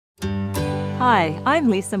Hi, I'm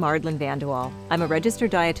Mardlin Vandewalle. I'm a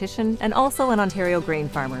registered dietitian and also an Ontario grain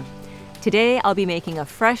farmer. Today I'll be making a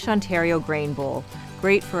fresh Ontario grain bowl,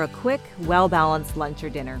 great for a quick, well-balanced lunch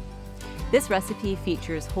or dinner. This recipe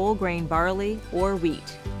features whole grain barley or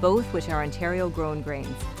wheat, both which are Ontario-grown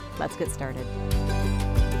grains. Let's get started.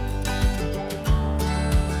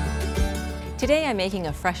 Today I'm making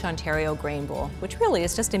a fresh Ontario grain bowl, which really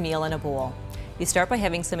is just a meal in a bowl. You start by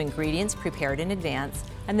having some ingredients prepared in advance,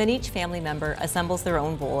 and then each family member assembles their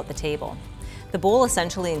own bowl at the table. The bowl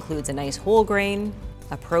essentially includes a nice whole grain,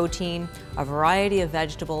 a protein, a variety of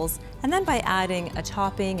vegetables, and then by adding a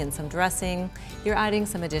topping and some dressing, you're adding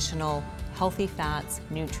some additional healthy fats,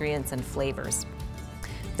 nutrients, and flavors.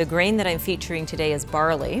 The grain that I'm featuring today is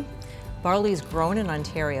barley. Barley is grown in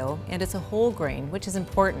Ontario, and it's a whole grain, which is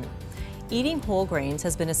important. Eating whole grains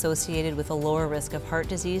has been associated with a lower risk of heart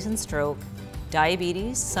disease and stroke,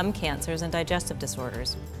 diabetes, some cancers, and digestive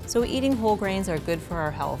disorders. So eating whole grains are good for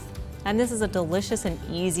our health. And this is a delicious and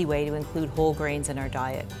easy way to include whole grains in our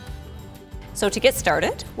diet. So to get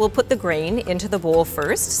started, we'll put the grain into the bowl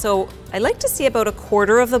first. So I like to see about a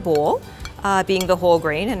quarter of the bowl being the whole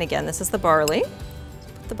grain. And again, this is the barley.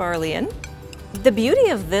 Put the barley in. The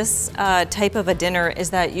beauty of this type of a dinner is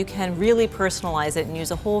that you can really personalize it and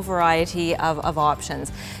use a whole variety of options.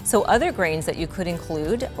 So other grains that you could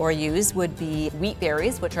include or use would be wheat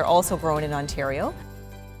berries, which are also grown in Ontario.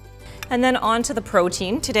 And then on to the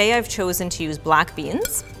protein. Today I've chosen to use black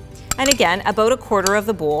beans. And again, about a quarter of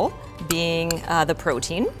the bowl being the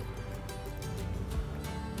protein.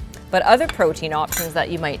 But other protein options that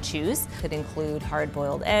you might choose could include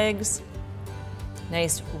hard-boiled eggs,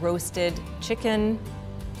 nice roasted chicken,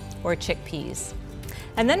 or chickpeas.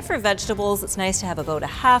 And then for vegetables, it's nice to have about a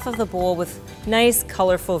half of the bowl with nice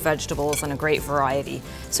colorful vegetables and a great variety.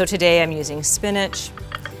 So today I'm using spinach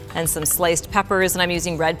and some sliced peppers, and I'm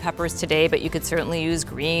using red peppers today, but you could certainly use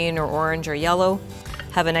green or orange or yellow.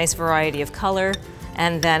 Have a nice variety of color,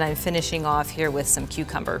 and then I'm finishing off here with some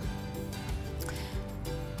cucumber.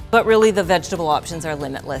 But really the vegetable options are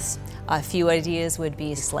limitless. A few ideas would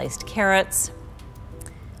be sliced carrots,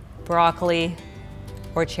 broccoli,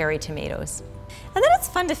 or cherry tomatoes. And then it's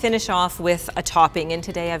fun to finish off with a topping, and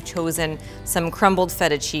today I've chosen some crumbled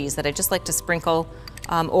feta cheese that I just like to sprinkle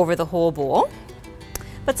over the whole bowl.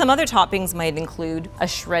 But some other toppings might include a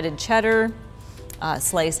shredded cheddar,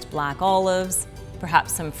 sliced black olives,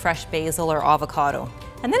 perhaps some fresh basil or avocado.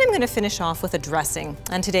 And then I'm going to finish off with a dressing.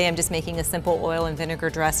 And today I'm just making a simple oil and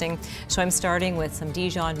vinegar dressing. So I'm starting with some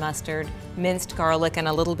Dijon mustard, minced garlic, and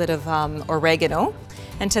a little bit of oregano.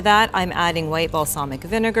 And to that I'm adding white balsamic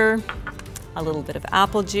vinegar, a little bit of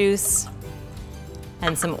apple juice,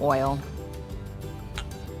 and some oil.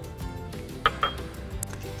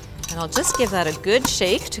 And I'll just give that a good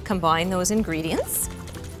shake to combine those ingredients.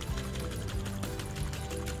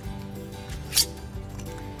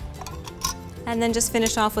 And then just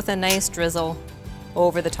finish off with a nice drizzle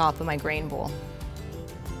over the top of my grain bowl.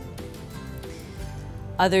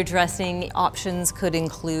 Other dressing options could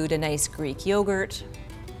include a nice Greek yogurt,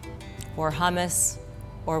 or hummus,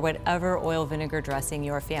 or whatever oil vinegar dressing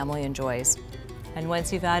your family enjoys. And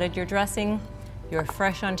once you've added your dressing, your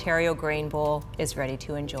fresh Ontario grain bowl is ready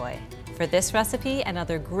to enjoy. For this recipe and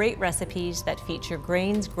other great recipes that feature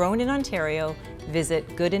grains grown in Ontario, visit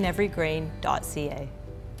goodineverygrain.ca.